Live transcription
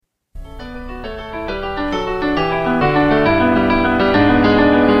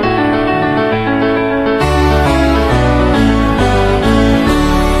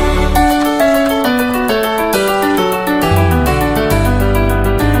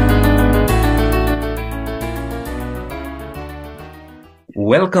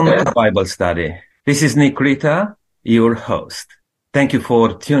Welcome to Bible Study. This is Nick Rita, your host. Thank you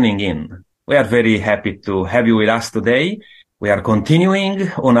for tuning in. We are very happy to have you with us today. We are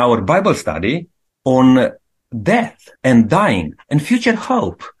continuing on our Bible study on death and dying and future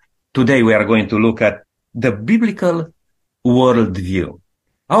hope. Today we are going to look at the biblical worldview.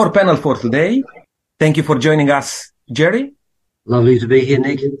 Our panel for today, thank you for joining us, Jerry. Lovely to be here,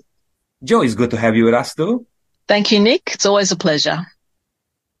 Nick. Joe, it's good to have you with us too. Thank you, Nick. It's always a pleasure.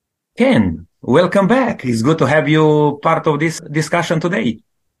 Ken, welcome back. It's good to have you part of this discussion today.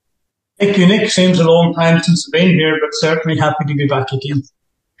 Thank you, Nick. Seems a long time since I've been here, but certainly happy to be back again.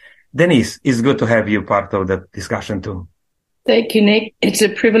 Denise, it's good to have you part of the discussion too. Thank you, Nick. It's a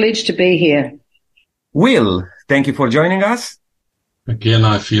privilege to be here. Will, thank you for joining us. Again,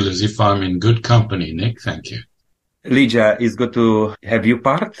 I feel as if I'm in good company, Nick. Thank you. Lydia, it's good to have you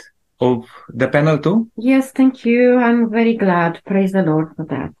part of the panel too. Yes, thank you. I'm very glad. Praise the Lord for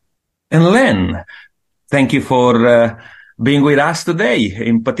that. And Len, thank you for being with us today.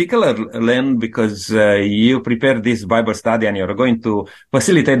 In particular, Len, because you prepared this Bible study and you're going to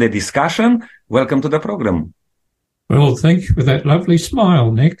facilitate the discussion. Welcome to the program. Well, thank you for that lovely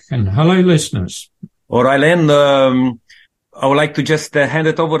smile, Nick, and hello, listeners. All right, Len, I would like to just hand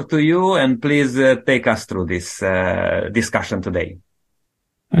it over to you and please take us through this discussion today.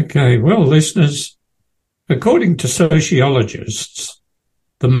 Okay, well, listeners, according to sociologists,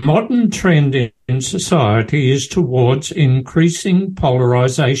 the modern trend in society is towards increasing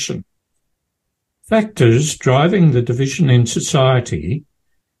polarization. Factors driving the division in society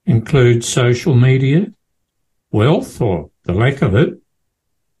include social media, wealth or the lack of it,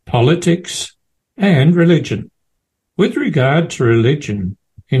 politics, and religion. With regard to religion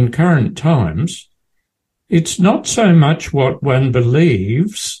in current times, it's not so much what one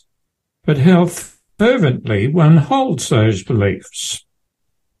believes, but how fervently one holds those beliefs.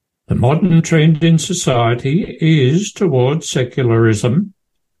 The modern trend in society is towards secularism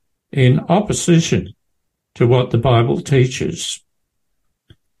in opposition to what the Bible teaches.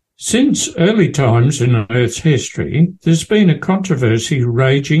 Since early times in Earth's history, there's been a controversy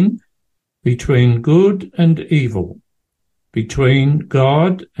raging between good and evil, between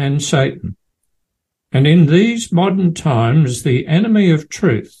God and Satan. And in these modern times, the enemy of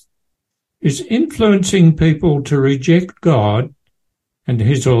truth is influencing people to reject God and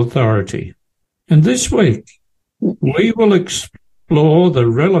his authority. And this week, we will explore the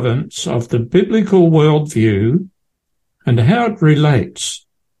relevance of the biblical worldview and how it relates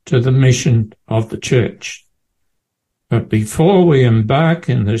to the mission of the church. But before we embark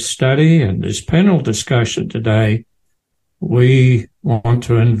in this study and this panel discussion today, we want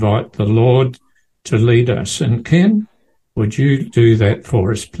to invite the Lord to lead us. And Ken, would you do that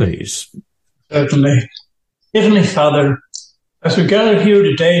for us, please? Certainly. Heavenly Father, as we gather here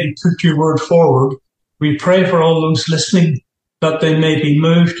today to put your word forward, we pray for all those listening that they may be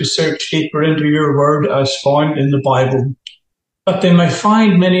moved to search deeper into your word as found in the Bible, that they may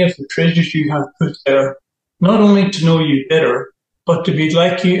find many of the treasures you have put there, not only to know you better, but to be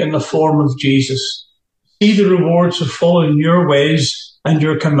like you in the form of Jesus, see the rewards of following your ways and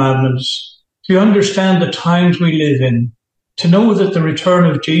your commandments, to understand the times we live in, to know that the return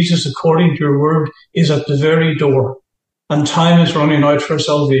of Jesus according to your word is at the very door, and time is running out for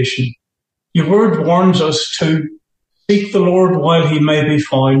salvation. Your word warns us to seek the Lord while he may be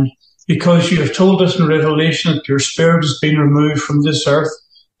found, because you have told us in Revelation that your spirit has been removed from this earth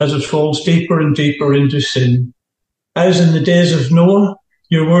as it falls deeper and deeper into sin. As in the days of Noah,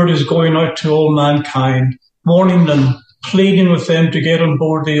 your word is going out to all mankind, warning them, pleading with them to get on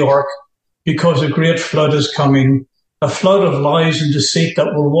board the ark, because a great flood is coming, a flood of lies and deceit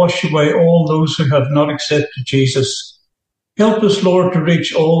that will wash away all those who have not accepted Jesus. Help us, Lord, to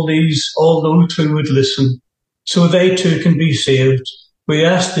reach all those who would listen, so they too can be saved. We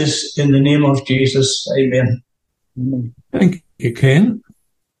ask this in the name of Jesus. Amen. Thank you, Ken.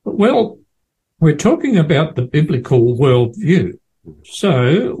 Well, we're talking about the biblical worldview.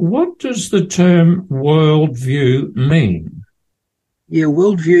 So what does the term worldview mean? Yeah,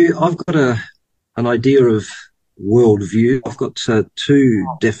 worldview, I've got an idea of worldview. I've got two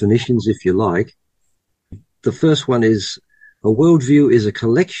definitions, if you like. The first one is a worldview is a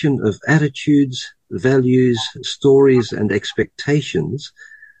collection of attitudes, values, stories, and expectations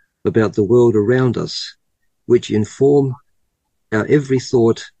about the world around us, which inform our every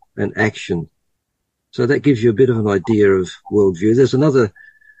thought and action. So that gives you a bit of an idea of worldview. There's another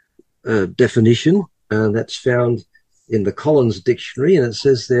definition that's found in the Collins Dictionary, and it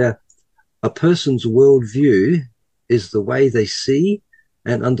says there, a person's worldview is the way they see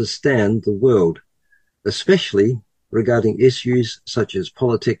and understand the world, especially regarding issues such as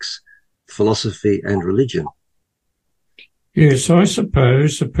politics, philosophy, and religion. Yes, I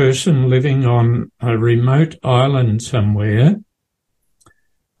suppose a person living on a remote island somewhere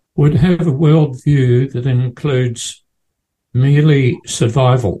would have a worldview that includes merely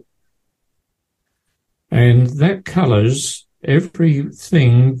survival. And that colours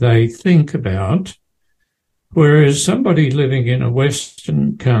everything they think about, whereas somebody living in a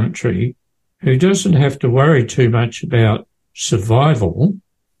Western country who doesn't have to worry too much about survival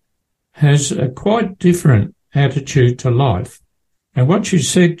has a quite different attitude to life. And what you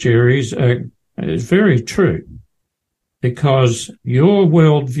said, Jerry, is very true, because your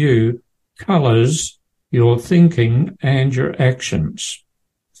worldview colours your thinking and your actions.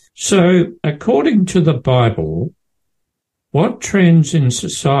 So, according to the Bible, what trends in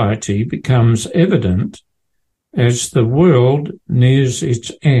society becomes evident as the world nears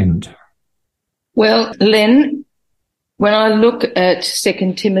its end? Well, Len, when I look at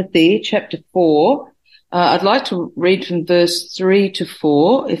 2 Timothy chapter 4, I'd like to read from verse 3 to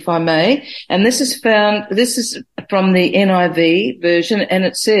 4, if I may. And this is from the NIV version, and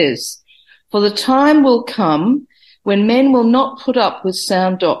it says, "For the time will come when men will not put up with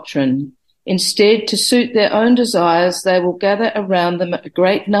sound doctrine. Instead, to suit their own desires, they will gather around them a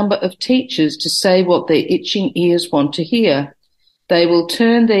great number of teachers to say what their itching ears want to hear. They will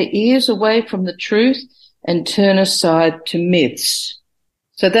turn their ears away from the truth and turn aside to myths."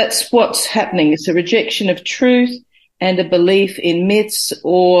 So that's what's happening. It's a rejection of truth and a belief in myths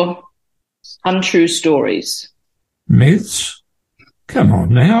or untrue stories. Myths? Come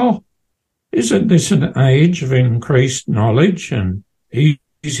on now. Isn't this an age of increased knowledge and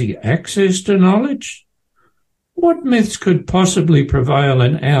easy access to knowledge? What myths could possibly prevail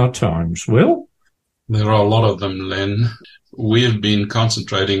in our times, Will? There are a lot of them, Len. We have been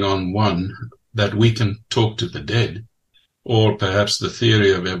concentrating on one, that we can talk to the dead, or perhaps the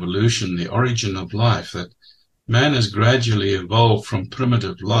theory of evolution, the origin of life, that man has gradually evolved from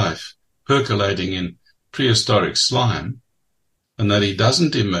primitive life, percolating in prehistoric slime, and that he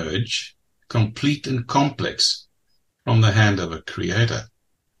doesn't emerge complete and complex from the hand of a creator.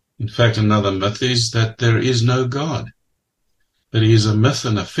 In fact, another myth is that there is no God, that he is a myth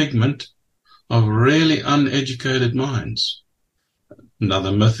and a figment of really uneducated minds.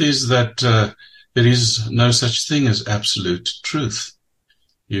 Another myth is that there is no such thing as absolute truth.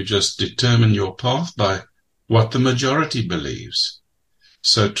 You just determine your path by what the majority believes.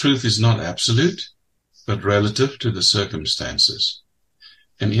 So truth is not absolute, but relative to the circumstances.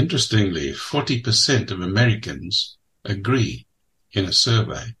 And interestingly, 40% of Americans agree in a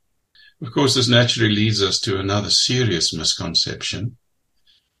survey. Of course, this naturally leads us to another serious misconception,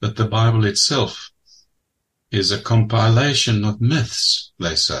 that the Bible itself is a compilation of myths,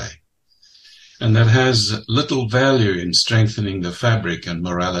 they say, and that has little value in strengthening the fabric and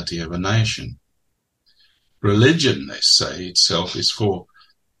morality of a nation. Religion, they say, itself is for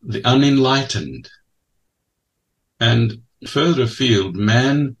the unenlightened. And further afield,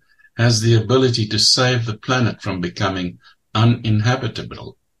 man has the ability to save the planet from becoming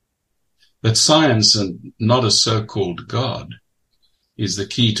uninhabitable. That science, and not a so-called God, is the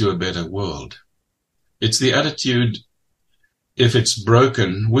key to a better world. It's the attitude, if it's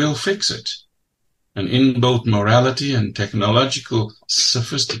broken, we'll fix it. An inbuilt morality and technological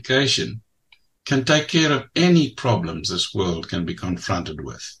sophistication can take care of any problems this world can be confronted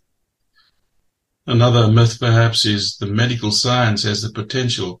with. Another myth, perhaps, is the medical science has the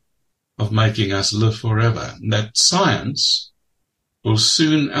potential of making us live forever, that science will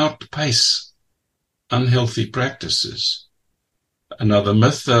soon outpace unhealthy practices. Another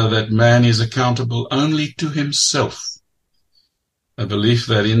myth, that man is accountable only to himself, a belief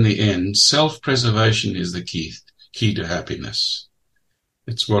that in the end, self-preservation is the key to happiness.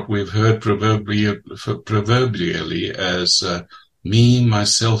 It's what we've heard proverbially as me,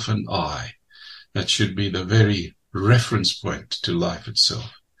 myself, and I. That should be the very reference point to life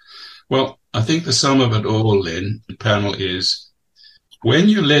itself. Well, I think the sum of it all, Len, the panel, is when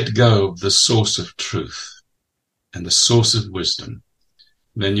you let go of the source of truth and the source of wisdom,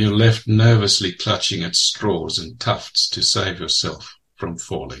 then you're left nervously clutching at straws and tufts to save yourself from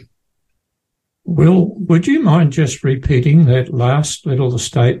falling. Will, would you mind just repeating that last little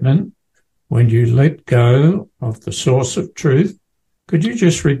statement? When you let go of the source of truth, could you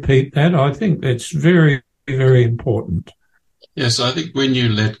just repeat that? I think that's very, very important. Yes, I think when you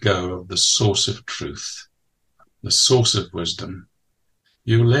let go of the source of truth, the source of wisdom,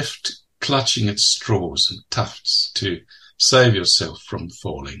 you're left clutching at straws and tufts to save yourself from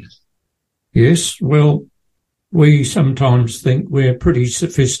falling. Yes, well, We sometimes think we're pretty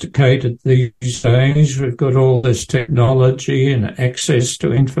sophisticated these days. We've got all this technology and access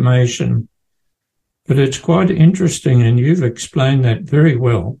to information. But it's quite interesting, and you've explained that very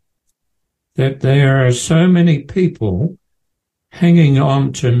well, that there are so many people hanging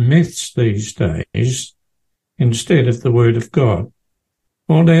on to myths these days instead of the Word of God.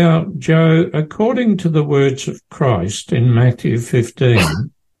 Well, now, Joe, according to the words of Christ in Matthew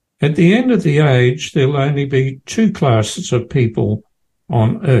 15, at the end of the age, there'll only be two classes of people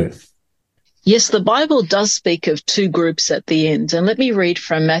on earth. Yes, the Bible does speak of two groups at the end. And let me read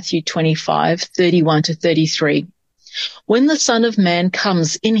from Matthew 25:31-33. When the Son of Man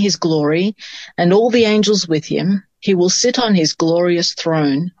comes in his glory and all the angels with him, he will sit on his glorious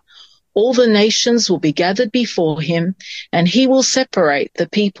throne. All the nations will be gathered before him, and he will separate the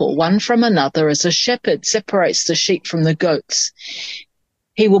people one from another as a shepherd separates the sheep from the goats.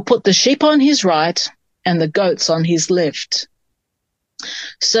 He will put the sheep on his right and the goats on his left.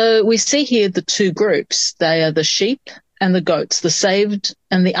 So we see here the two groups. They are the sheep and the goats, the saved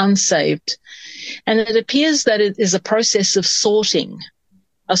and the unsaved. And it appears that it is a process of sorting,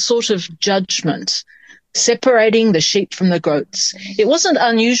 a sort of judgment, separating the sheep from the goats. It wasn't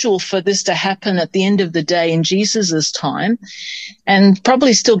unusual for this to happen at the end of the day in Jesus's time, and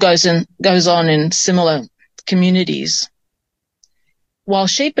probably still goes on in similar communities. While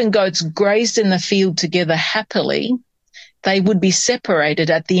sheep and goats grazed in the field together happily, they would be separated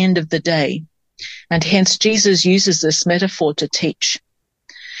at the end of the day, and hence Jesus uses this metaphor to teach.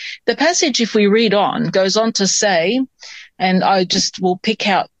 The passage, if we read on, goes on to say, and I just will pick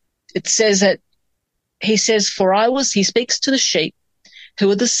out, it says that he says, he speaks to the sheep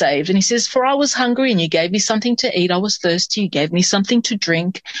who are the saved, and he says, for I was hungry and you gave me something to eat. I was thirsty, you gave me something to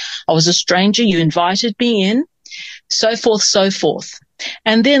drink. I was a stranger, you invited me in, so forth, so forth.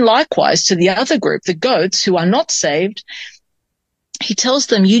 And then likewise to the other group, the goats who are not saved, he tells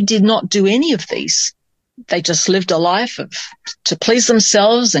them, you did not do any of these. They just lived a life to please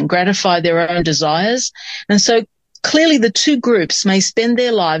themselves and gratify their own desires. And so clearly the two groups may spend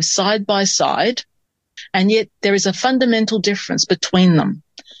their lives side by side, and yet there is a fundamental difference between them.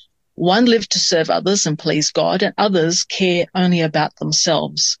 One lived to serve others and please God, and others care only about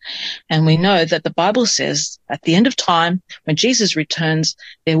themselves. And we know that the Bible says at the end of time, when Jesus returns,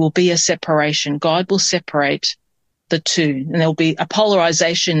 there will be a separation. God will separate the two, and there'll be a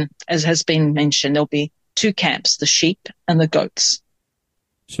polarization, as has been mentioned. There'll be two camps, the sheep and the goats.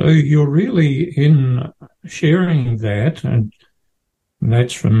 So you're really in sharing that, and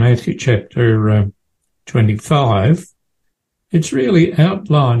that's from Matthew chapter 25. It's really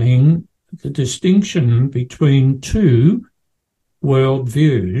outlining the distinction between two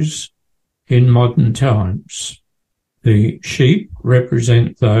worldviews in modern times. The sheep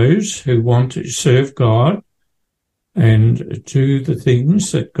represent those who want to serve God and do the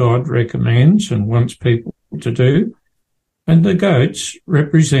things that God recommends and wants people to do. And the goats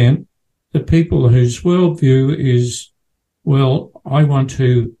represent the people whose worldview is, well, I want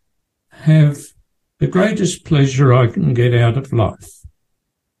to have the greatest pleasure I can get out of life.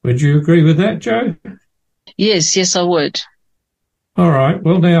 Would you agree with that, Joe? Yes, I would. All right.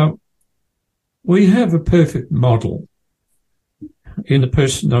 Well, now, we have a perfect model in the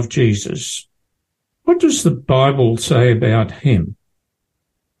person of Jesus. What does the Bible say about him?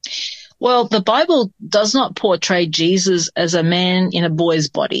 Well, the Bible does not portray Jesus as a man in a boy's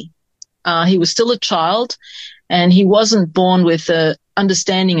body. He was still a child, and he wasn't born with the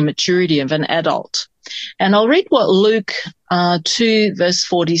understanding and maturity of an adult. And I'll read what Luke 2 verse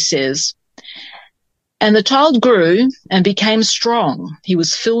 40 says. And the child grew and became strong. He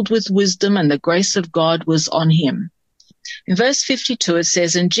was filled with wisdom, and the grace of God was on him. In verse 52 it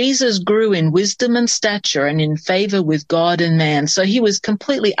says, and Jesus grew in wisdom and stature and in favor with God and man. So he was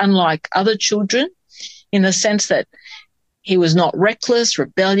completely unlike other children in the sense that he was not reckless,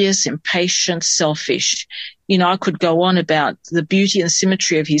 rebellious, impatient, selfish. You know, I could go on about the beauty and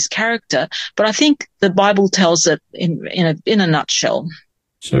symmetry of his character, but I think the Bible tells it in a nutshell.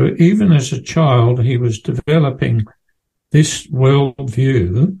 So even as a child, he was developing this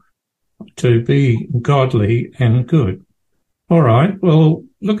worldview to be godly and good. All right, well,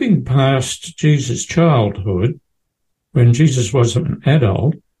 looking past Jesus' childhood, when Jesus was an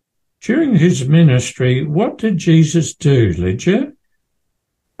adult, during his ministry, what did Jesus do, Lydia?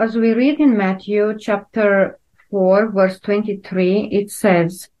 As we read in Matthew chapter 4, verse 23, it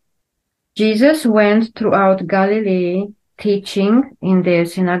says, Jesus went throughout Galilee, teaching in their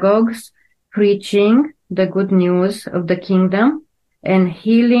synagogues, preaching the good news of the kingdom, and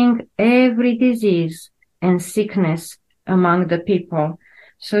healing every disease and sickness among the people.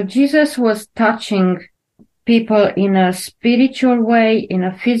 So Jesus was touching people in a spiritual way, in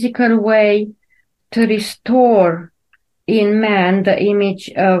a physical way, to restore in man the image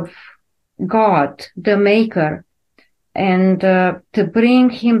of God, the Maker, and to bring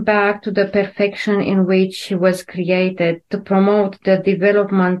him back to the perfection in which he was created, to promote the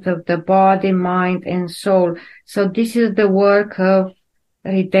development of the body, mind, and soul. So this is the work of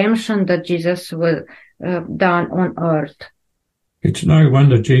redemption that Jesus was done on earth. It's no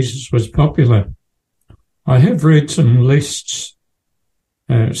wonder Jesus was popular. I have read some lists,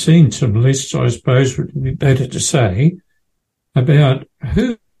 seen some lists, I suppose would be better to say, about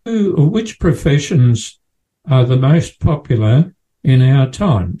who or which professions are the most popular in our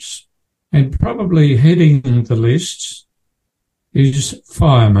times. And probably heading the lists is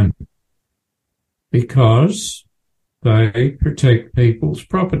firemen, because they protect people's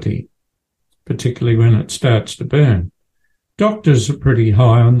property, particularly when it starts to burn. Doctors are pretty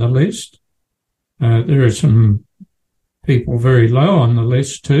high on the list. There are some people very low on the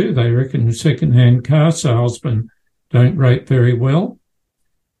list too. They reckon second-hand car salesmen don't rate very well.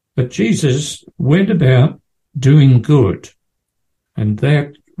 But Jesus went about doing good, and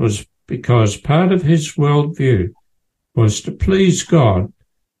that was because part of his worldview was to please God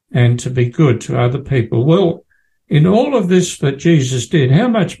and to be good to other people. Well, in all of this that Jesus did, how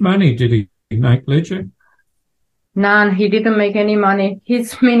much money did he make, Ledger? None. He didn't make any money.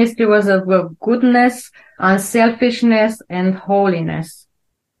 His ministry was of goodness, unselfishness, and holiness.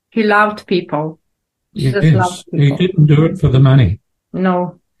 He loved people. Jesus loved people. He didn't do it for the money.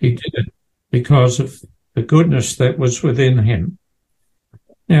 No. He did it because of the goodness that was within him.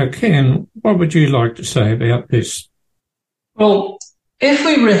 Now, Ken, what would you like to say about this? Well, if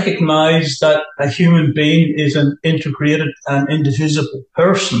we recognize that a human being is an integrated and indivisible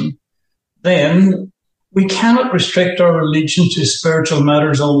person, then we cannot restrict our religion to spiritual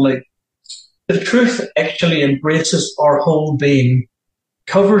matters only. The truth actually embraces our whole being,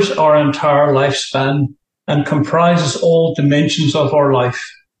 covers our entire lifespan, and comprises all dimensions of our life.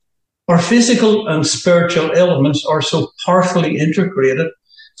 Our physical and spiritual elements are so powerfully integrated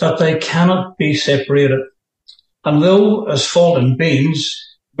that they cannot be separated. And though, as fallen beings,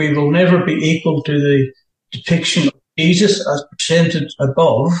 we will never be equal to the depiction of Jesus as presented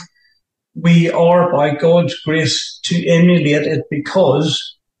above, we are, by God's grace, to emulate it,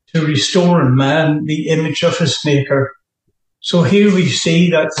 because to restore in man the image of his Maker. So here we see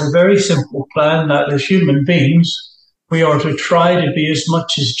that it's a very simple plan that as human beings, we are to try to be as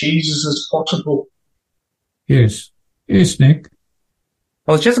much as Jesus as possible. Yes. Yes, Nick.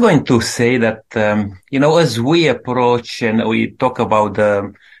 I was just going to say that, as we approach and we talk about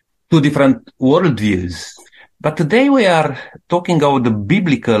two different worldviews, but today we are talking about the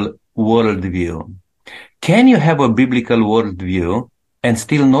biblical worldview. Can you have a biblical worldview and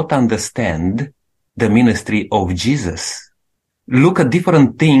still not understand the ministry of Jesus? Look at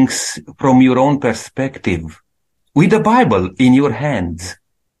different things from your own perspective, with the Bible in your hands.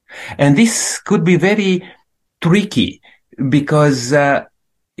 And this could be very tricky because,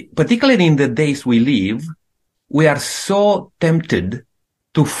 particularly in the days we live, we are so tempted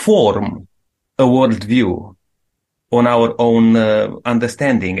to form a worldview on our own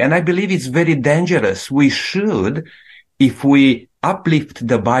understanding. And I believe it's very dangerous. We should, if we uplift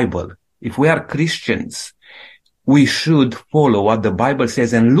the Bible, if we are Christians, we should follow what the Bible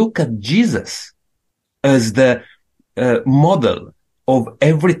says and look at Jesus as the model of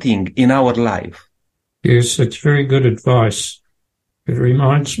everything in our life. Yes, it's very good advice. It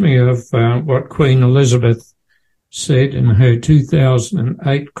reminds me of what Queen Elizabeth said in her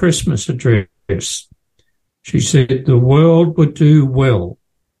 2008 Christmas address. She said the world would do well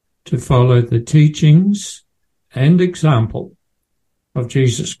to follow the teachings and example of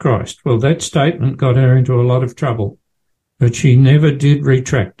Jesus Christ. Well, that statement got her into a lot of trouble, but she never did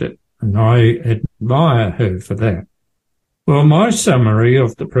retract it, and I admire her for that. Well, my summary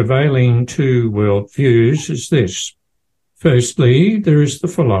of the prevailing two worldviews is this. Firstly, there is the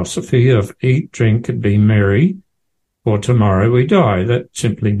philosophy of eat, drink, and be merry, for tomorrow we die. That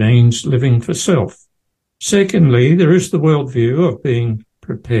simply means living for self. Secondly, there is the worldview of being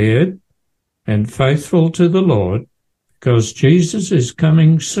prepared and faithful to the Lord, because Jesus is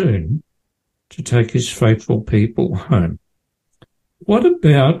coming soon to take his faithful people home. What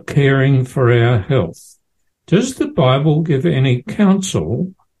about caring for our health? Does the Bible give any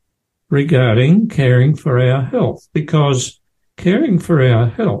counsel regarding caring for our health? Because caring for our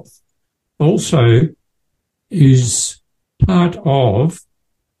health also is part of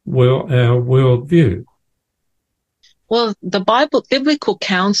our worldview. Well, the biblical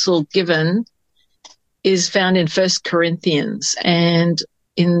counsel given is found in 1 Corinthians, and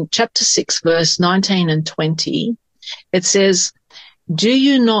in chapter 6, verse 19 and 20, it says, "Do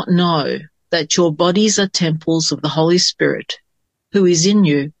you not know that your bodies are temples of the Holy Spirit, who is in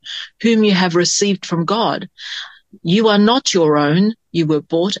you, whom you have received from God? You are not your own. You were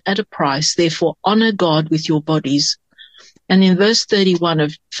bought at a price. Therefore, honor God with your bodies." And in verse 31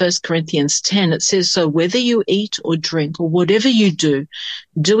 of 1 Corinthians 10, it says, "So whether you eat or drink or whatever you do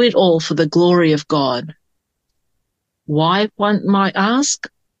it all for the glory of God." Why, one might ask?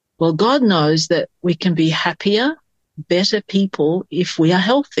 Well, God knows that we can be happier, better people if we are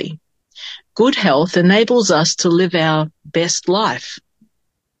healthy. Good health enables us to live our best life,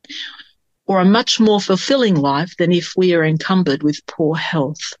 or a much more fulfilling life than if we are encumbered with poor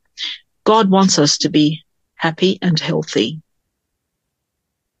health. God wants us to be happy and healthy.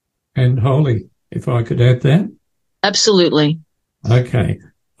 And holy, if I could add that. Absolutely. Okay.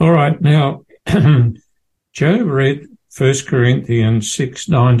 All right. Now, Joe read 1 Corinthians 6,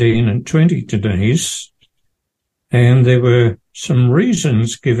 19 and 20 to Denise, and there were some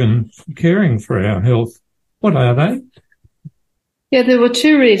reasons given for caring for our health. What are they? Yeah, there were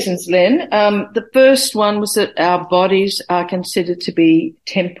two reasons, Len. The first one was that our bodies are considered to be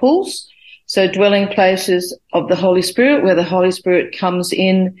temples, so dwelling places of the Holy Spirit, where the Holy Spirit comes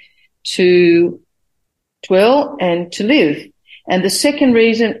in to dwell and to live. And the second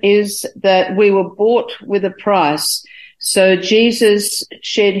reason is that we were bought with a price. So Jesus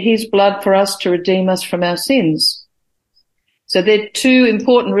shed his blood for us to redeem us from our sins. So there are two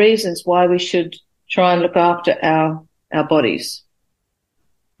important reasons why we should try and look after our bodies.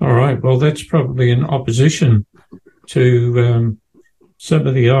 All right. Well, that's probably in opposition to some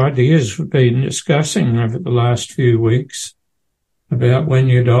of the ideas we've been discussing over the last few weeks about when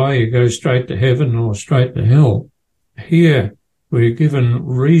you die, you go straight to heaven or straight to hell. Here, we're given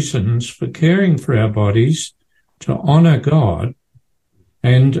reasons for caring for our bodies to honour God,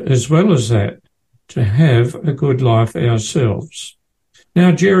 and as well as that, to have a good life ourselves.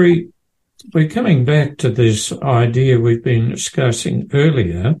 Now, Jerry, we're coming back to this idea we've been discussing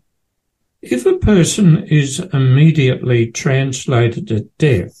earlier. If a person is immediately translated to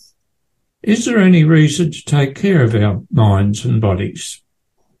death, is there any reason to take care of our minds and bodies?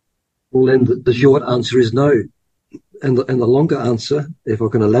 Well, then the short answer is no. And the longer answer, if I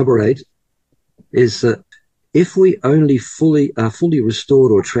can elaborate, is that if we only are fully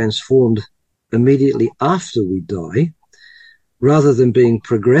restored or transformed immediately after we die, rather than being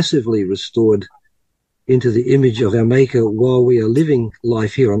progressively restored into the image of our Maker while we are living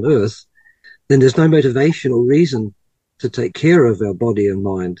life here on earth, then there's no motivation or reason to take care of our body and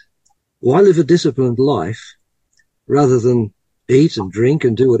mind. Why live a disciplined life rather than eat and drink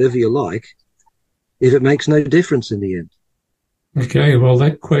and do whatever you like if it makes no difference in the end? Okay, well,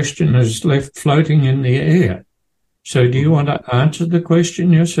 that question is left floating in the air. So do you want to answer the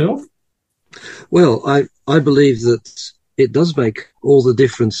question yourself? Well, I believe that it does make all the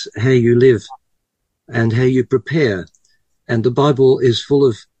difference how you live and how you prepare. And the Bible is full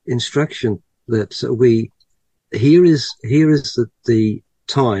of instruction that here is the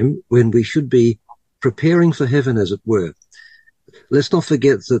time when we should be preparing for heaven, as it were. Let's not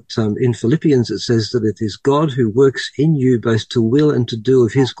forget that in Philippians it says that it is God who works in you both to will and to do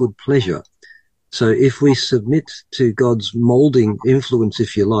of his good pleasure. So if we submit to God's molding influence,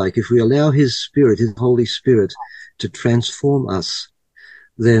 if you like, if we allow his Spirit, his Holy Spirit, to transform us,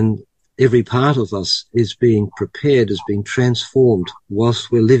 then every part of us is being prepared, is being transformed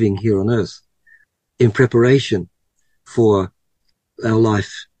whilst we're living here on earth in preparation for our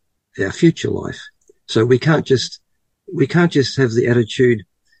life, our future life. So we can't just have the attitude,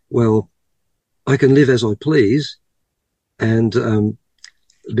 well, I can live as I please, and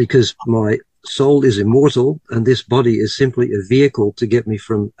because my soul is immortal and this body is simply a vehicle to get me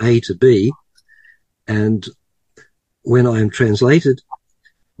from A to B, and when I am translated,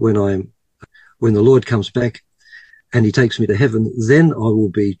 when the Lord comes back and he takes me to heaven, then I will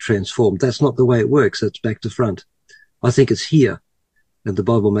be transformed. That's not the way it works. That's back to front. I think it's here, and the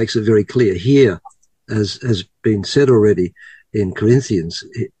Bible makes it very clear. Here, as has been said already in Corinthians,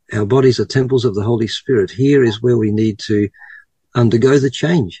 our bodies are temples of the Holy Spirit. Here is where we need to undergo the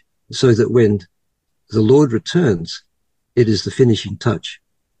change so that when the Lord returns, it is the finishing touch.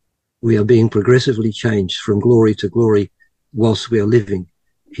 We are being progressively changed from glory to glory whilst we are living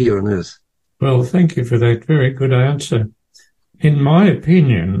here on earth. Well, thank you for that very good answer. In my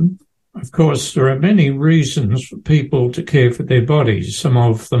opinion, of course, there are many reasons for people to care for their bodies.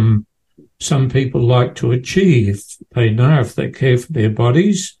 Some people like to achieve. They know if they care for their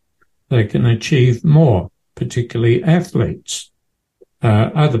bodies, they can achieve more, particularly athletes.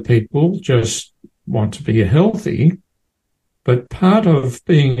 Other people just want to be healthy, But part of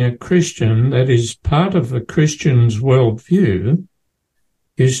being a Christian, that is part of the Christian's worldview,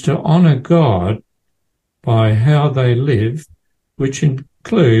 is to honour God by how they live, which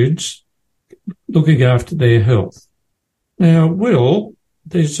includes looking after their health. Now, Will,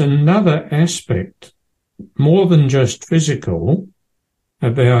 there's another aspect, more than just physical,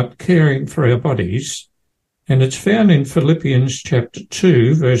 about caring for our bodies, and it's found in Philippians chapter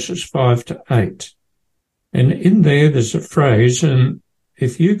 2, verses 5 to 8. And in there's a phrase, and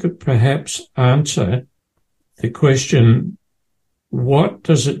if you could perhaps answer the question, what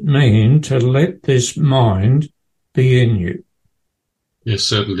does it mean to let this mind be in you? Yes,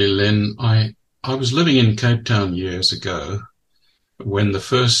 certainly, Len. I was living in Cape Town years ago when the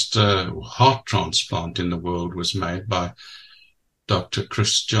first heart transplant in the world was made by Dr.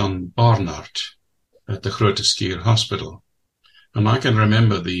 Christian Barnard at the Groote Schuur Hospital. And I can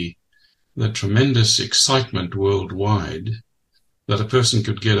remember the tremendous excitement worldwide that a person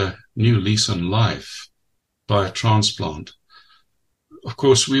could get a new lease on life by a transplant. Of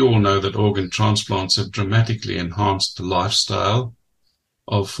course, we all know that organ transplants have dramatically enhanced the lifestyle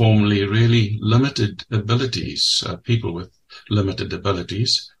of formerly really limited abilities, people with limited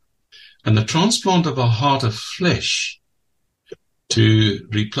abilities. And the transplant of a heart of flesh to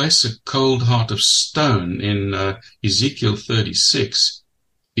replace a cold heart of stone in Ezekiel 36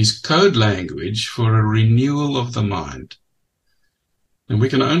 is code language for a renewal of the mind. And we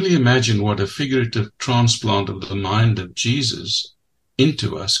can only imagine what a figurative transplant of the mind of Jesus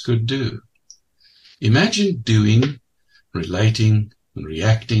into us could do. Imagine doing, relating, and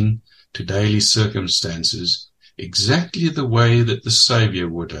reacting to daily circumstances exactly the way that the Savior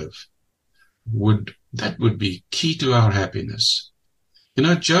would have. That would be key to our happiness. You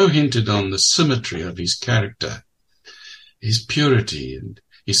know, Joe hinted on the symmetry of his character, his purity and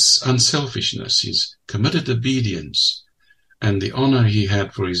his unselfishness, his committed obedience, and the honor he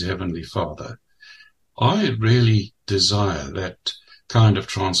had for his Heavenly Father. I really desire that kind of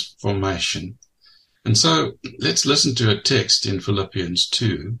transformation. And so let's listen to a text in Philippians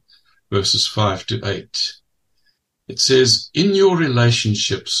 2, verses 5 to 8. It says, "In your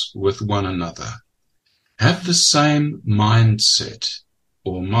relationships with one another, have the same mindset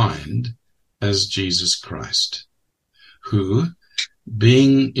or mind as Jesus Christ, who,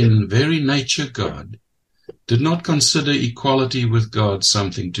 being in very nature God, did not consider equality with God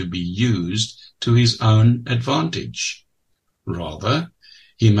something to be used to his own advantage. Rather,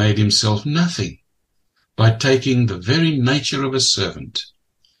 he made himself nothing by taking the very nature of a servant,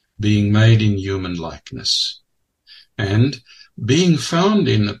 being made in human likeness. And, being found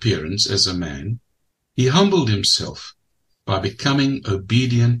in appearance as a man, he humbled himself by becoming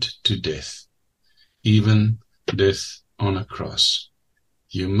obedient to death, even death on a cross."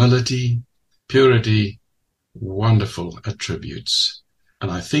 Humility, purity, wonderful attributes.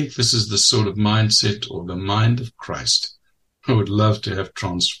 And I think this is the sort of mindset or the mind of Christ I would love to have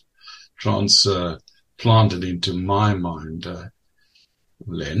transplanted into my mind,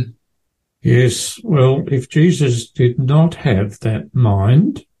 Len. Yes, well, if Jesus did not have that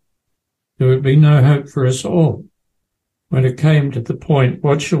mind, there would be no hope for us all. When it came to the point,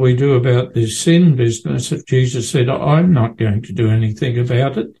 what shall we do about this sin business, if Jesus said, I'm not going to do anything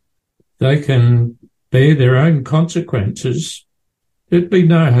about it, they can bear their own consequences, there'd be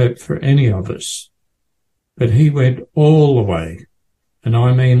no hope for any of us. But he went all the way, and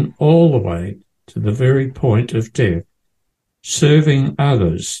I mean all the way, to the very point of death, serving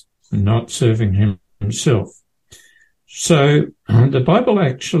others and not serving himself. So the Bible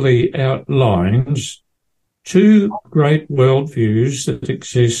actually outlines two great worldviews that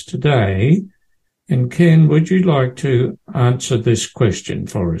exist today. And Ken, would you like to answer this question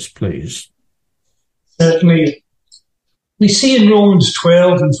for us, please? Certainly. We see in Romans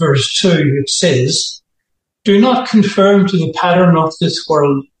 12 and verse 2, it says, "Do not conform to the pattern of this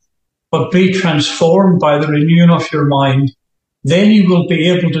world, but be transformed by the renewing of your mind. Then you will be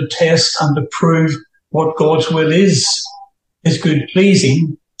able to test and approve what God's will is, his good,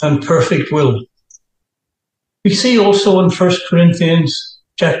 pleasing, and perfect will." We see also in 1 Corinthians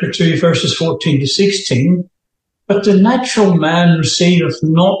chapter 2, verses 14 to 16, "But the natural man receiveth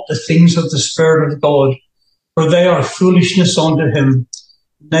not the things of the Spirit of God, for they are foolishness unto him,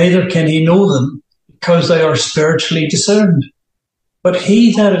 neither can he know them, because they are spiritually discerned. But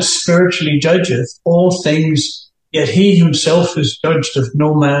he that is spiritually judgeth all things, yet he himself is judged of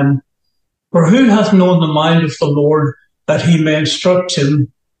no man. For who hath known the mind of the Lord, that he may instruct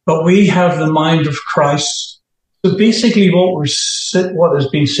him? But we have the mind of Christ." So basically what has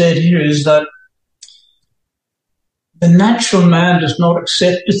been said here is that the natural man does not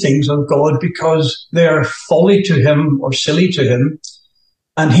accept the things of God because they are folly to him or silly to him,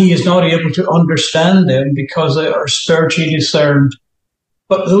 and he is not able to understand them because they are spiritually discerned.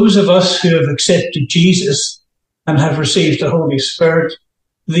 But those of us who have accepted Jesus and have received the Holy Spirit,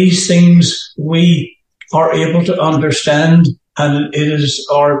 these things we are able to understand, and it is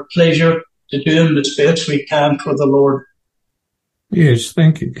our pleasure to do them as best we can for the Lord. Yes,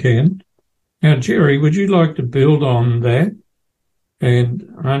 thank you, Ken. Now, Jerry, would you like to build on that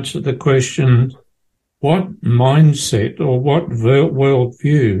and answer the question, what mindset or what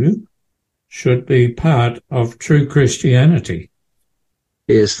worldview should be part of true Christianity?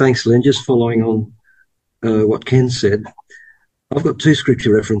 Yes, thanks, Len. Just following on what Ken said, I've got two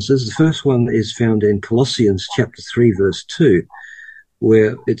scripture references. The first one is found in Colossians chapter 3, verse 2,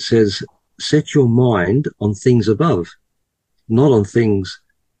 where it says, set your mind on things above, not on things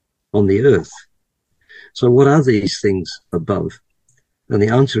on the earth. So what are these things above? And the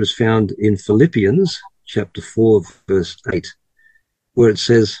answer is found in Philippians chapter 4, verse 8, where it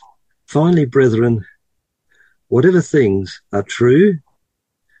says, finally, brethren, whatever things are true,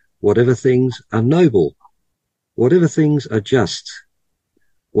 whatever things are noble, whatever things are just,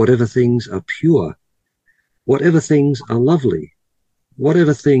 whatever things are pure, whatever things are lovely,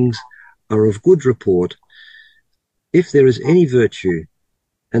 whatever things are of good report, if there is any virtue,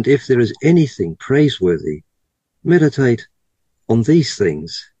 and if there is anything praiseworthy, meditate on these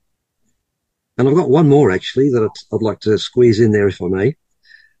things. And I've got one more, actually, that I'd like to squeeze in there, if I may.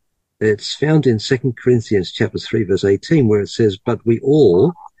 It's found in 2 Corinthians chapter 3, verse 18, where it says, but we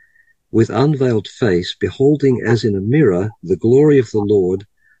all, with unveiled face, beholding as in a mirror the glory of the Lord,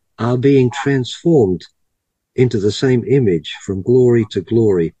 are being transformed into the same image from glory to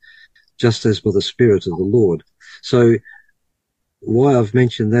glory, just as by the Spirit of the Lord. So why I've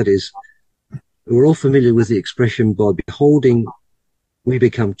mentioned that is we're all familiar with the expression, by beholding, we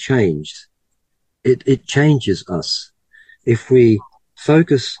become changed. It changes us. If we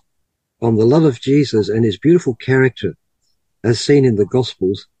focus on the love of Jesus and his beautiful character as seen in the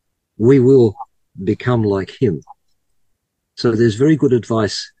Gospels, we will become like him. So there's very good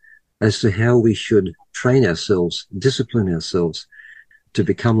advice as to how we should train ourselves, discipline ourselves to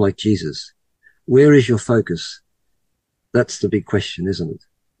become like Jesus. Where is your focus? That's the big question, isn't it?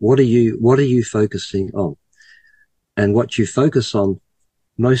 What are you focusing on? And what you focus on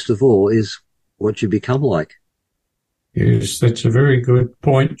most of all is what you become like. Yes, that's a very good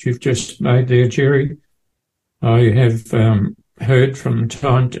point you've just made there, Jerry. I have heard from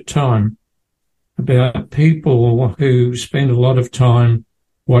time to time about people who spend a lot of time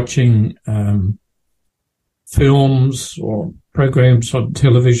watching films or programs on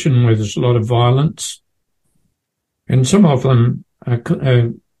television where there's a lot of violence. And some of them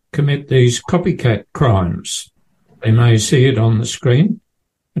commit these copycat crimes. They may see it on the screen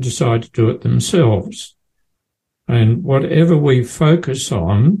and decide to do it themselves. And whatever we focus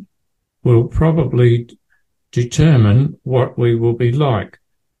on will probably determine what we will be like.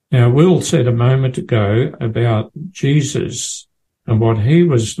 Now, Will said a moment ago about Jesus and what he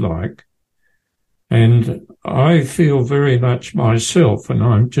was like, and I feel very much myself, and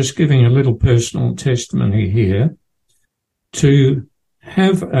I'm just giving a little personal testimony here, to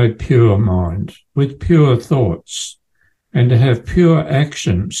have a pure mind with pure thoughts and to have pure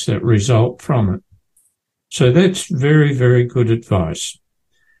actions that result from it. So that's very, very good advice.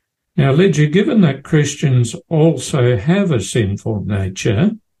 Now, Ledger, given that Christians also have a sinful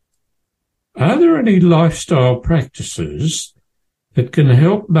nature, are there any lifestyle practices that can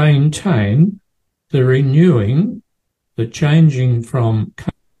help maintain the renewing, the changing from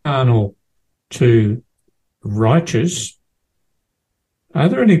carnal to righteous? Are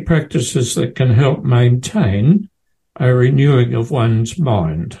there any practices that can help maintain a renewing of one's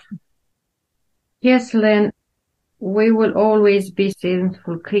mind? Yes, Len, we will always be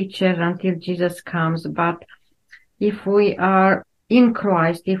sinful creatures until Jesus comes. But if we are in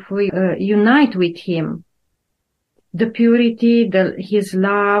Christ, if we unite with him, the purity, his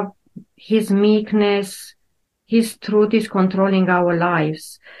love, his meekness, his truth is controlling our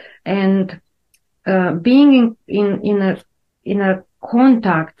lives. And being in a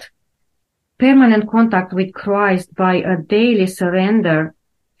contact, permanent contact with Christ by a daily surrender,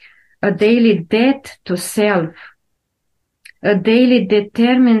 a daily death to self, a daily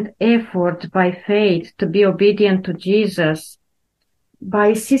determined effort by faith to be obedient to Jesus,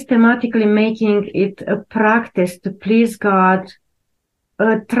 by systematically making it a practice to please God,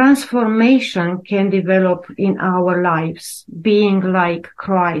 a transformation can develop in our lives, being like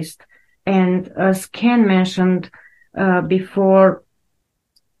Christ. And as Ken mentioned before,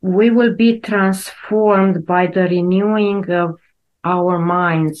 we will be transformed by the renewing of our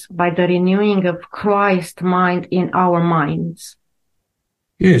minds, by the renewing of Christ's mind in our minds.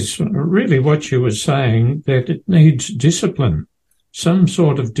 Yes, really what you were saying, that it needs discipline, some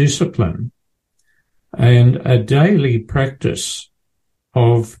sort of discipline, and a daily practice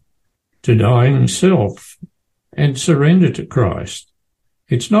of denying self and surrender to Christ.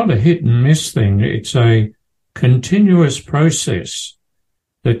 It's not a hit and miss thing. It's a continuous process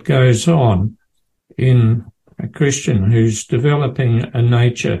that goes on in a Christian who's developing a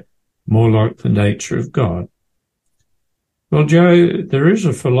nature more like the nature of God. Well, Joe, there is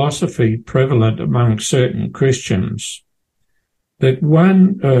a philosophy prevalent among certain Christians that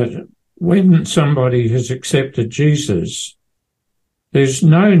when somebody has accepted Jesus, there's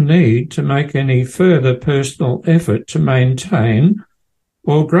no need to make any further personal effort to maintain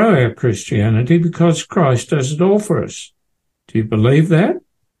or grow our Christianity because Christ does it all for us. Do you believe that?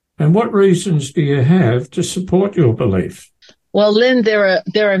 And what reasons do you have to support your belief? Well, Len, there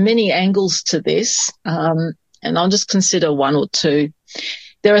are many angles to this, and I'll just consider one or two.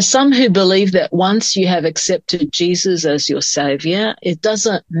 There are some who believe that once you have accepted Jesus as your Savior, it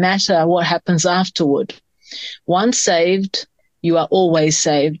doesn't matter what happens afterward. Once saved, you are always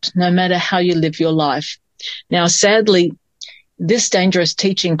saved, no matter how you live your life. Now, sadly, this dangerous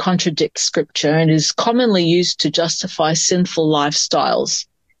teaching contradicts Scripture and is commonly used to justify sinful lifestyles.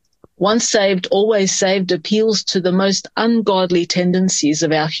 Once saved, always saved appeals to the most ungodly tendencies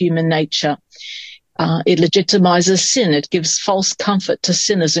of our human nature. It legitimizes sin. It gives false comfort to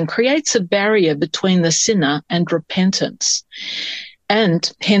sinners and creates a barrier between the sinner and repentance,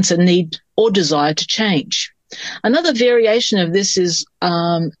 and hence a need or desire to change. Another variation of this is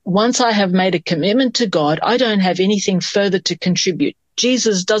once I have made a commitment to God, I don't have anything further to contribute.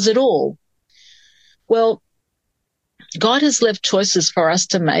 Jesus does it all. Well, God has left choices for us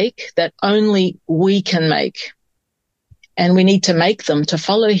to make that only we can make, and we need to make them to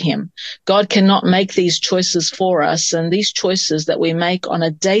follow him. God cannot make these choices for us, and these choices that we make on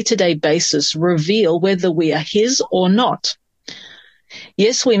a day-to-day basis reveal whether we are his or not.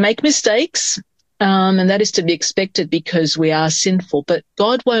 Yes, we make mistakes, and that is to be expected because we are sinful, but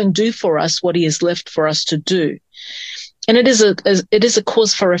God won't do for us what he has left for us to do. And it is a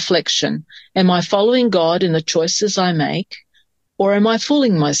cause for reflection. Am I following God in the choices I make, or am I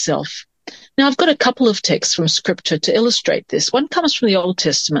fooling myself? Now, I've got a couple of texts from Scripture to illustrate this. One comes from the Old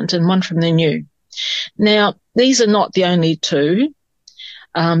Testament and one from the New. Now, these are not the only two.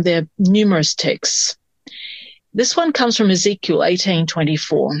 There are numerous texts. This one comes from Ezekiel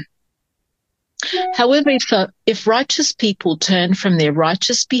 18:24. However, if righteous people turn from their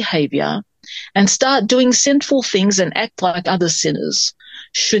righteous behavior and start doing sinful things and act like other sinners,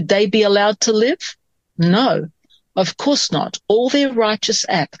 should they be allowed to live? No, of course not. All their righteous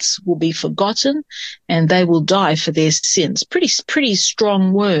acts will be forgotten and they will die for their sins. Pretty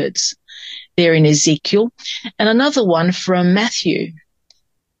strong words there in Ezekiel. And another one from Matthew.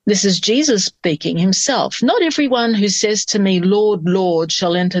 This is Jesus speaking himself. Not everyone who says to me, Lord, Lord,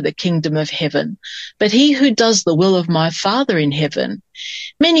 shall enter the kingdom of heaven, but he who does the will of my Father in heaven.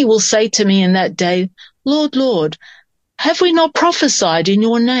 Many will say to me in that day, Lord, Lord, have we not prophesied in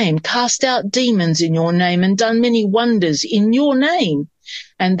your name, cast out demons in your name, and done many wonders in your name?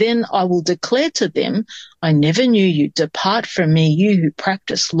 And then I will declare to them, I never knew you. Depart from me, you who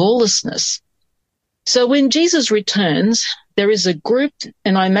practice lawlessness. So when Jesus returns, there is a group,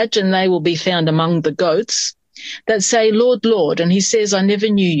 and I imagine they will be found among the goats, that say, Lord, Lord, and he says, I never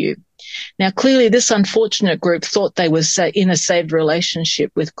knew you. Now, clearly this unfortunate group thought they were in a saved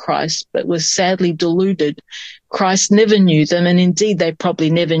relationship with Christ, but was sadly deluded. Christ never knew them, and indeed they probably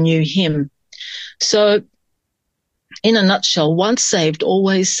never knew him. So, in a nutshell, once saved,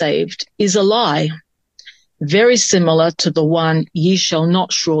 always saved is a lie, very similar to the one, ye shall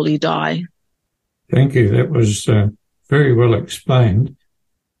not surely die. Thank you. That was very well explained.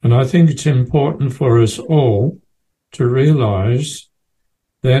 And I think it's important for us all to realize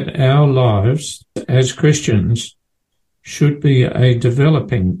that our lives as Christians should be a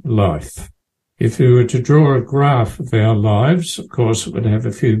developing life. If we were to draw a graph of our lives, of course, it would have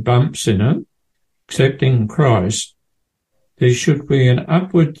a few bumps in it. Accepting Christ, there should be an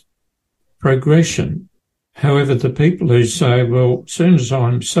upward progression. However, the people who say, well, as soon as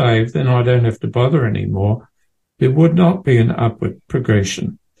I'm saved, then I don't have to bother anymore, there would not be an upward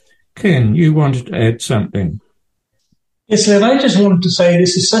progression. Ken, you wanted to add something. Yes, Len, I just wanted to say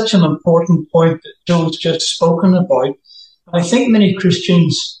this is such an important point that Joe's just spoken about. I think many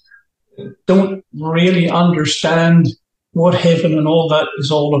Christians don't really understand what heaven and all that is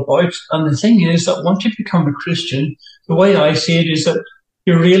all about. And the thing is that once you become a Christian, the way I see it is that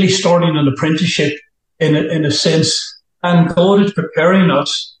you're really starting an apprenticeship in a sense. And God is preparing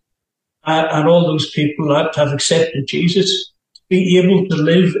us and all those people that have accepted Jesus to be able to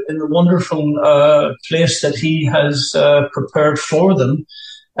live in the wonderful place that he has prepared for them.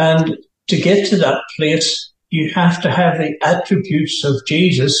 And to get to that place, you have to have the attributes of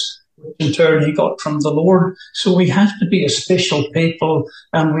Jesus, which in turn he got from the Lord. So we have to be a special people,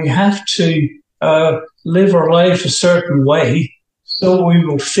 and we have to live our life a certain way so we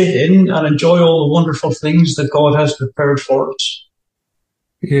will fit in and enjoy all the wonderful things that God has prepared for us.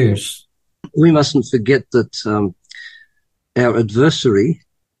 Yes. We mustn't forget that our adversary,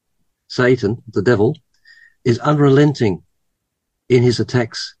 Satan, the devil, is unrelenting in his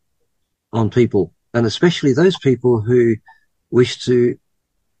attacks on people, and especially those people who wish to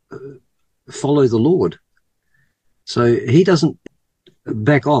follow the Lord. So he doesn't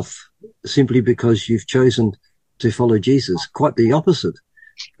back off simply because you've chosen to follow Jesus. Quite the opposite.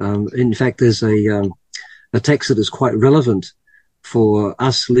 In fact, there's a text that is quite relevant for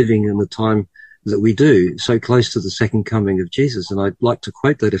us living in the time that we do, so close to the second coming of Jesus. And I'd like to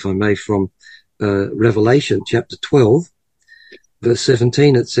quote that, if I may, from Revelation chapter 12, verse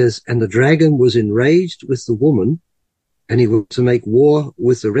 17. It says, "And the dragon was enraged with the woman, and he was to make war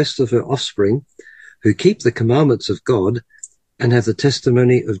with the rest of her offspring, who keep the commandments of God and have the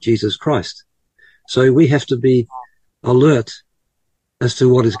testimony of Jesus Christ." So we have to be alert as to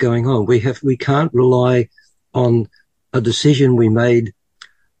what is going on. We can't rely on a decision we made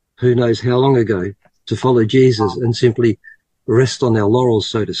who knows how long ago to follow Jesus and simply rest on our laurels,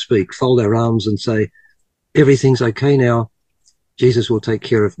 so to speak, fold our arms and say, everything's okay now, Jesus will take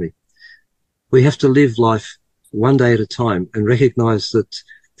care of me. We have to live life one day at a time and recognize that,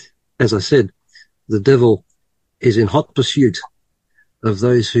 as I said, the devil is in hot pursuit of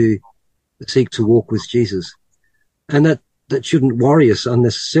those who seek to walk with Jesus. And that shouldn't worry us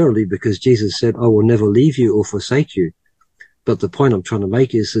unnecessarily, because Jesus said, "I will never leave you or forsake you." But the point I'm trying to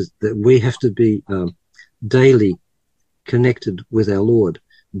make is that we have to be daily connected with our Lord,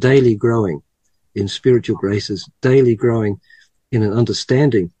 daily growing in spiritual graces, daily growing in an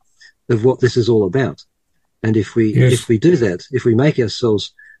understanding of what this is all about. And if we do that, if we make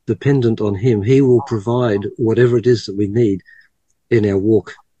ourselves dependent on him, he will provide whatever it is that we need in our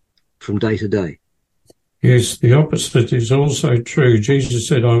walk from day to day. Yes, the opposite is also true. Jesus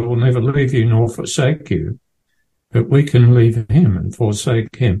said, "I will never leave you nor forsake you." But we can leave him and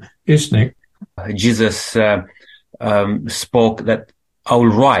forsake him. Yes, Nick? Jesus spoke that I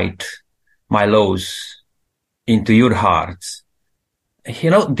will write my laws into your hearts.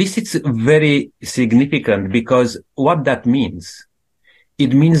 This is very significant, because what that means,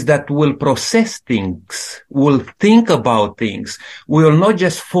 it means that we'll process things, we'll think about things. We will not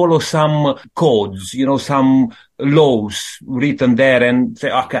just follow some codes, some laws written there and say,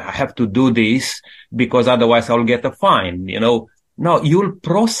 okay, I have to do this because otherwise I'll get a fine, No, you'll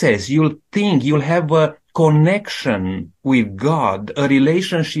process, you'll think, you'll have a connection with God, a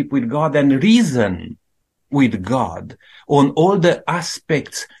relationship with God, and reason with God on all the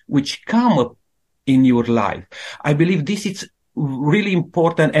aspects which come up in your life. I believe this is really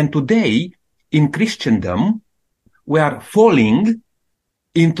important. And today in Christendom, we are falling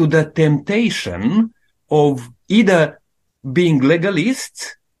into the temptation of either being legalists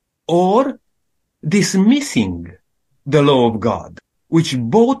or dismissing the law of God, which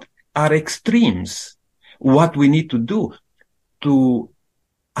both are extremes. What we need to do to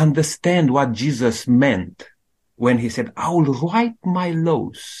understand what Jesus meant when he said, I will write my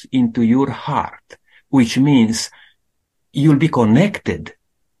laws into your heart, which means you'll be connected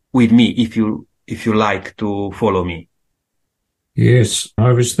with me if you like to follow me. Yes,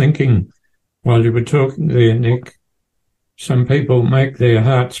 I was thinking while you were talking there, Nick, some people make their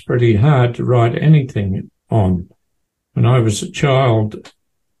hearts pretty hard to write anything on. When I was a child,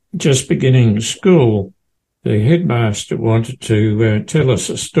 just beginning school, the headmaster wanted to tell us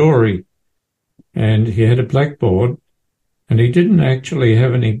a story, and he had a blackboard, and he didn't actually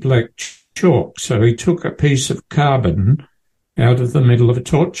have any black chalk, so he took a piece of carbon out of the middle of a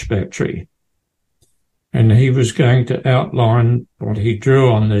torch battery, and he was going to outline what he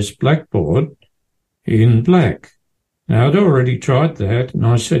drew on this blackboard in black. Now, I'd already tried that, and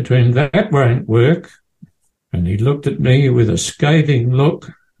I said to him, that won't work. And he looked at me with a scathing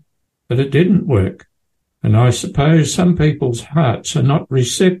look, but it didn't work. And I suppose some people's hearts are not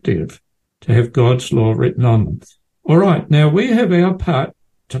receptive to have God's law written on them. All right, now we have our part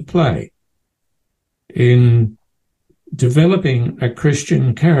to play in developing a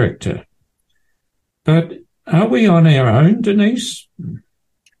Christian character. But are we on our own, Denise?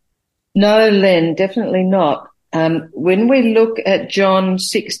 No, Len, definitely not. when we look at John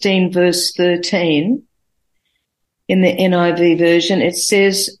 16 verse 13, in the NIV version, it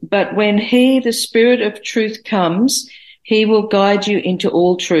says, "But when he, the Spirit of truth, comes, he will guide you into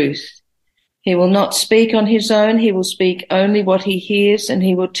all truth. He will not speak on his own. He will speak only what he hears, and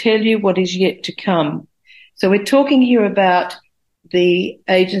he will tell you what is yet to come." So we're talking here about the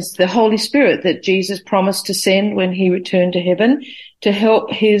agents, the Holy Spirit that Jesus promised to send when he returned to heaven to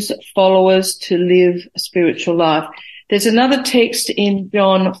help his followers to live a spiritual life. There's another text in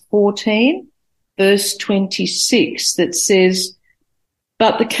John 14, verse 26 that says,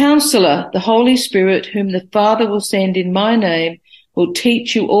 "But the Counselor, the Holy Spirit, whom the Father will send in my name, will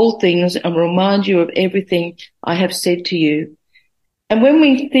teach you all things and remind you of everything I have said to you." And when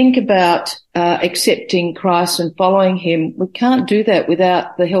we think about accepting Christ and following him, we can't do that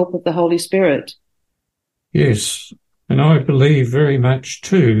without the help of the Holy Spirit. Yes, and I believe very much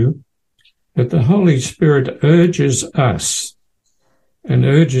too that the Holy Spirit urges us and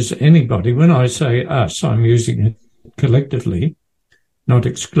urges anybody. When I say us, I'm using it collectively, not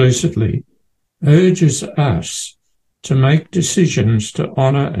exclusively, urges us to make decisions to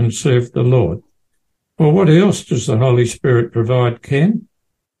honour and serve the Lord. Well, what else does the Holy Spirit provide, Ken?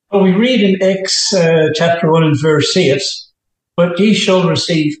 Well, we read in Acts chapter 1 and verse 8, "But ye shall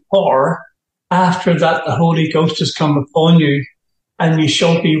receive power. After that the Holy Ghost has come upon you, and ye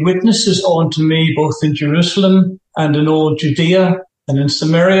shall be witnesses unto me both in Jerusalem and in all Judea and in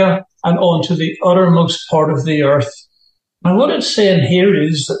Samaria and unto the uttermost part of the earth." And what it's saying here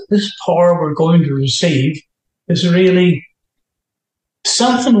is that this power we're going to receive is really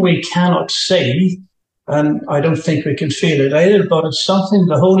something we cannot see, and I don't think we can feel it either, but it's something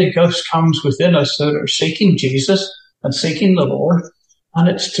the Holy Ghost comes within us that are seeking Jesus and seeking the Lord, and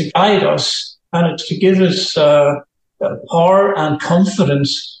it's to guide us, and it's to give us power and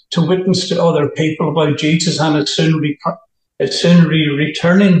confidence to witness to other people about Jesus, and it's soon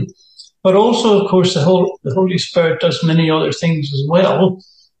returning. But also, of course, the Holy Spirit does many other things as well.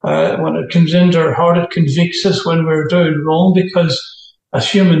 When it comes into our heart, it convicts us when we're doing wrong, because as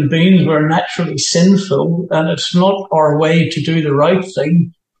human beings, we're naturally sinful, and it's not our way to do the right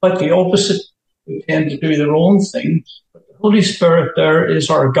thing, but the opposite. We tend to do the wrong thing. But the Holy Spirit there is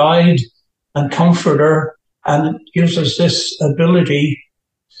our guide and comforter, and it gives us this ability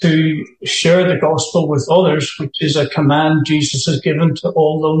to share the gospel with others, which is a command Jesus has given to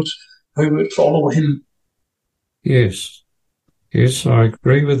all those who would follow him. Yes. Yes, I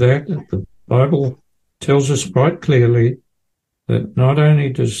agree with that. The Bible tells us quite clearly that not only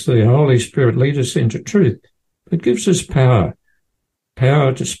does the Holy Spirit lead us into truth, but gives us power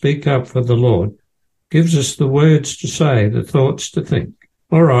to speak up for the Lord, gives us the words to say, the thoughts to think.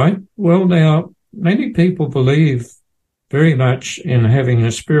 All right. Well, now, many people believe very much in having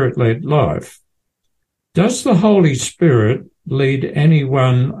a Spirit-led life. Does the Holy Spirit lead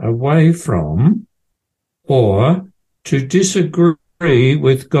anyone away from or to disagree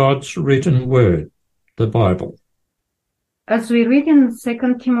with God's written word, the Bible? As we read in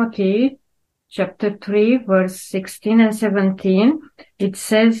 2 Timothy chapter 3, verse 16 and 17, it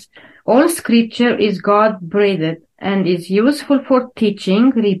says, "All scripture is God-breathed and is useful for teaching,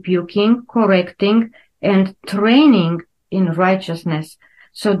 rebuking, correcting, and training in righteousness,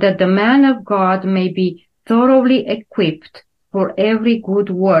 so that the man of God may be thoroughly equipped for every good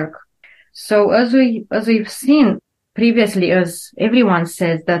work." So as we've seen previously, as everyone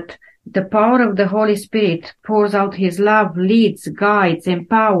says, that the power of the Holy Spirit pours out his love, leads, guides,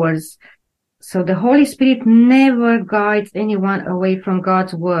 empowers. So the Holy Spirit never guides anyone away from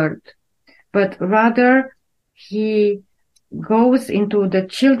God's word, but rather he goes into the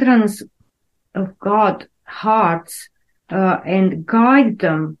children's of God hearts and guide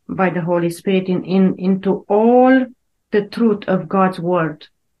them by the Holy Spirit into all the truth of God's word.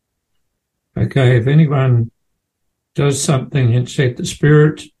 Okay, if anyone does something and said the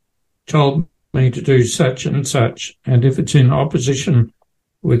Spirit told me to do such and such, and if it's in opposition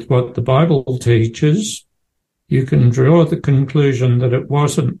with what the Bible teaches, you can draw the conclusion that it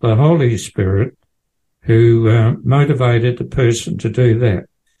wasn't the Holy Spirit who motivated the person to do that.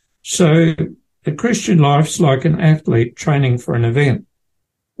 So the Christian life's like an athlete training for an event.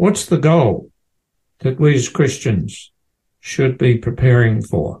 What's the goal that we as Christians should be preparing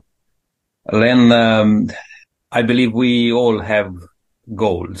for? Len, I believe we all have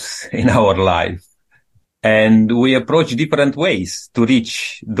goals in our life, and we approach different ways to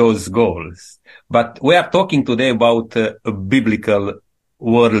reach those goals. But we are talking today about a biblical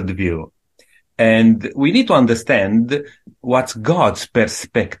worldview, and we need to understand what's God's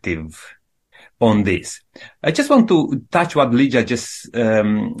perspective. on this. I just want to touch what Lydia just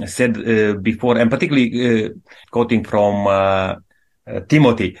said before, and particularly quoting from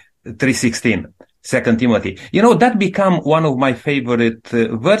Timothy 3:16, 2 Timothy. You know, that become one of my favorite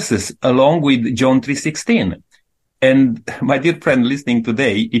verses along with John 3:16. And my dear friend listening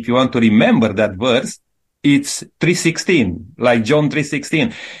today, if you want to remember that verse, it's 3:16, like John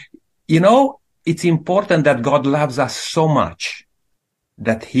 3:16. You know, it's important that God loves us so much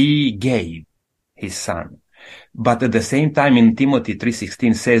that he gave his son. But at the same time, in Timothy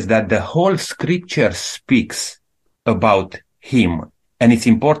 3:16 says that the whole scripture speaks about him. And it's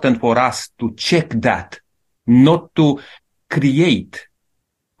important for us to check that, not to create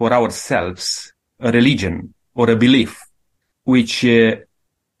for ourselves a religion or a belief which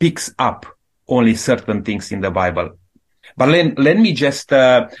picks up only certain things in the Bible. But let me just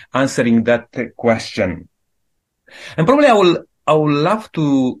answering that question. And probably I would love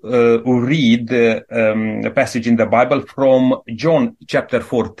to read a passage in the Bible from John chapter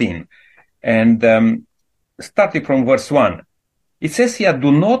 14. And starting from verse 1. It says here,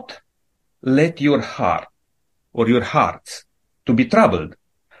 do not let your heart or your hearts to be troubled.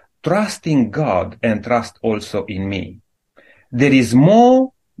 Trust in God and trust also in me. There is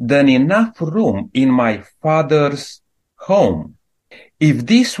more than enough room in my Father's home. If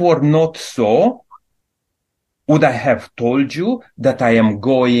this were not so, would I have told you that I am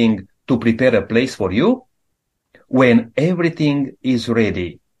going to prepare a place for you? When everything is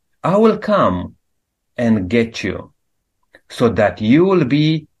ready, I will come and get you, so that you will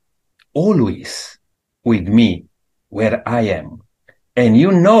be always with me where I am. And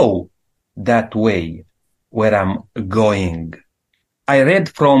you know that way where I'm going. I read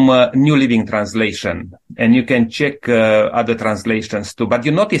from New Living Translation, and you can check other translations too. But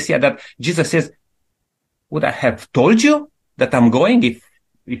you notice here that Jesus says, would I have told you that I'm going if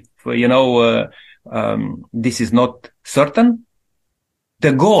you know, this is not certain?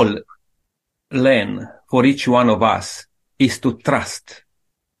 The goal, Len, for each one of us is to trust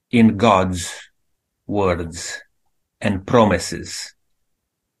in God's words and promises.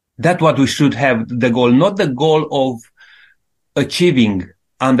 That's what we should have the goal, not the goal of achieving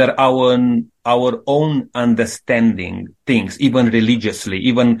under our own understanding things, even religiously,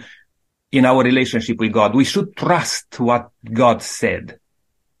 even in our relationship with God. We should trust what God said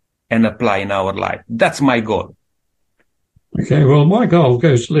and apply in our life. That's my goal. Okay, well, my goal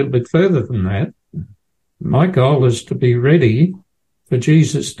goes a little bit further than that. My goal is to be ready for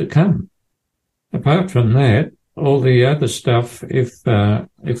Jesus to come. Apart from that, all the other stuff, if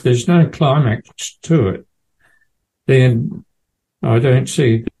there's no climax to it, then I don't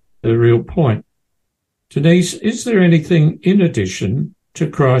see the real point. Denise, is there anything in addition to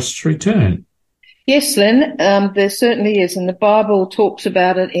Christ's return? Yes, Len, there certainly is. And the Bible talks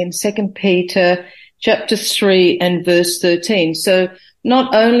about it in 2 Peter chapter 3 and verse 13. So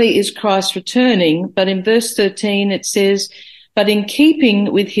not only is Christ returning, but in verse 13 it says, but in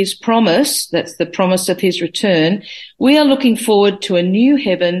keeping with his promise, that's the promise of his return, we are looking forward to a new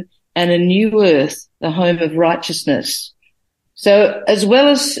heaven and a new earth, the home of righteousness. So as well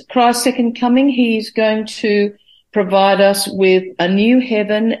as Christ's second coming, he's going to provide us with a new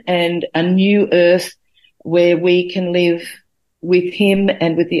heaven and a new earth where we can live with him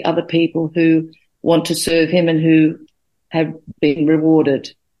and with the other people who want to serve him and who have been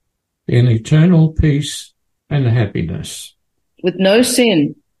rewarded. In eternal peace and happiness. With no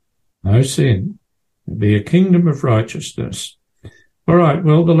sin. No sin. It'll be a kingdom of righteousness. All right,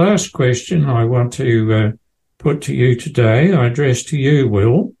 well, the last question I want to put to you today, I address to you,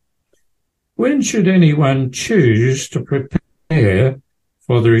 Will. When should anyone choose to prepare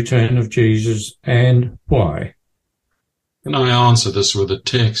for the return of Jesus, and why? Can I answer this with a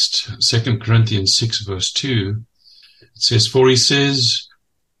text? 2 Corinthians 6 verse 2. It says, for he says,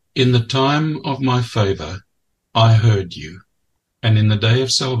 in the time of my favor I heard you, and in the day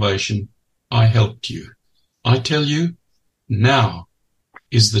of salvation I helped you. I tell you, now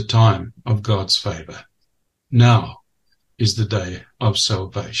is the time of God's favor. Now is the day of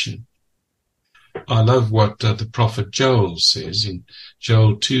salvation. I love what the prophet Joel says in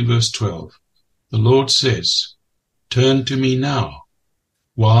Joel 2 verse 12. The Lord says, turn to me now,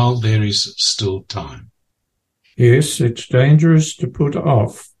 while there is still time. Yes, it's dangerous to put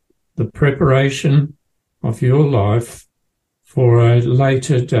off the preparation of your life for a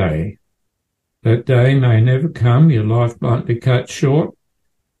later day. That day may never come. Your life might be cut short,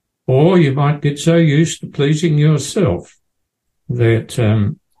 or you might get so used to pleasing yourself that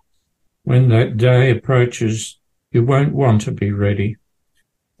when that day approaches, you won't want to be ready.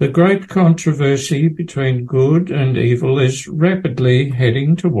 The great controversy between good and evil is rapidly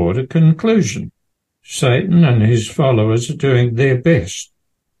heading toward a conclusion. Satan and his followers are doing their best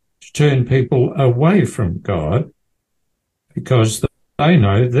to turn people away from God because they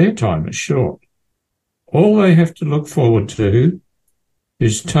know their time is short. All they have to look forward to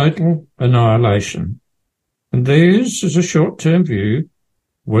is total annihilation. And theirs is a short-term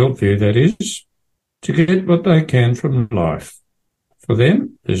worldview that is, to get what they can from life. For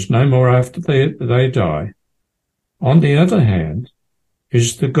them, there's no more after they die. On the other hand,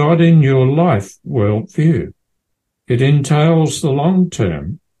 is the God in your life worldview. It entails the long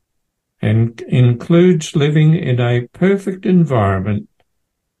term and includes living in a perfect environment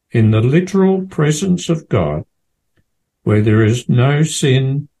in the literal presence of God, where there is no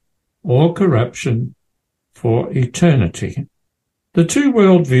sin or corruption for eternity. The two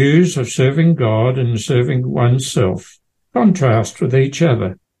worldviews of serving God and serving oneself contrast with each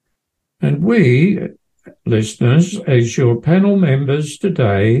other. And we, listeners, as your panel members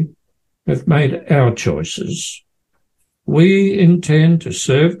today, have made our choices. We intend to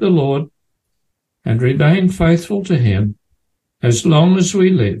serve the Lord and remain faithful to him as long as we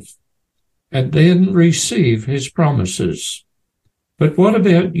live, and then receive his promises. But what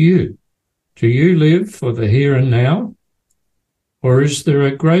about you? Do you live for the here and now? Or is there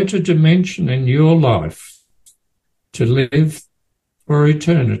a greater dimension in your life to live for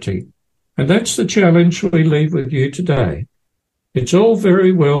eternity? And that's the challenge we leave with you today. It's all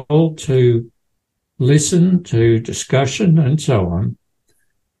very well to listen to discussion and so on,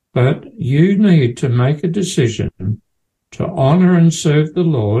 but you need to make a decision to honor and serve the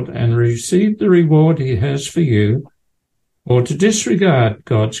Lord and receive the reward he has for you, or to disregard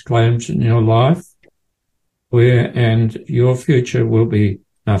God's claims in your life, and your future will be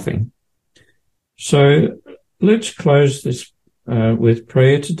nothing. So let's close this with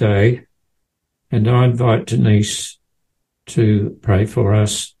prayer today, and I invite Denise to pray for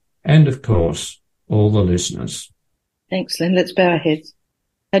us and, of course, all the listeners. Thanks, Lynn. Let's bow our heads.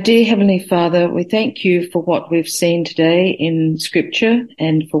 Our dear Heavenly Father, we thank you for what we've seen today in Scripture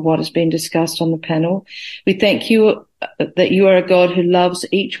and for what has been discussed on the panel. We thank you that you are a God who loves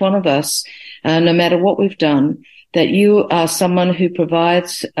each one of us, no matter what we've done, that you are someone who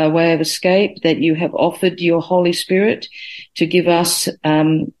provides a way of escape, that you have offered your Holy Spirit to give us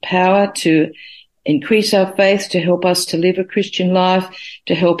power to increase our faith, to help us to live a Christian life,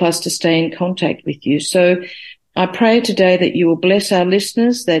 to help us to stay in contact with you. So I pray today that you will bless our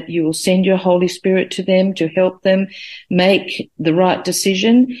listeners, that you will send your Holy Spirit to them to help them make the right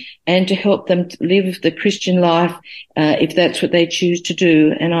decision and to help them to live the Christian life if that's what they choose to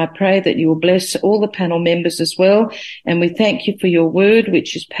do. And I pray that you will bless all the panel members as well. And we thank you for your word,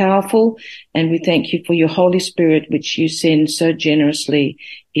 which is powerful. And we thank you for your Holy Spirit, which you send so generously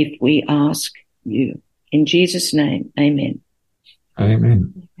if we ask you. In Jesus' name, amen.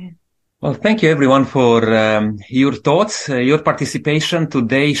 Amen. Amen. Well, thank you everyone for your thoughts, your participation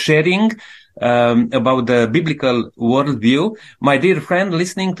today, sharing about the biblical worldview. My dear friend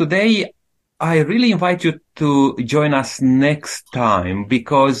listening today, I really invite you to join us next time,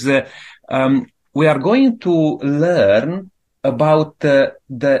 because we are going to learn about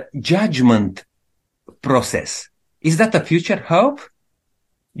the judgment process. Is that a future hope?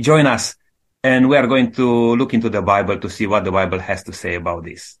 Join us, and we are going to look into the Bible to see what the Bible has to say about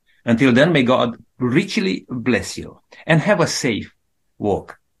this. Until then, may God richly bless you and have a safe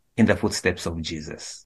walk in the footsteps of Jesus.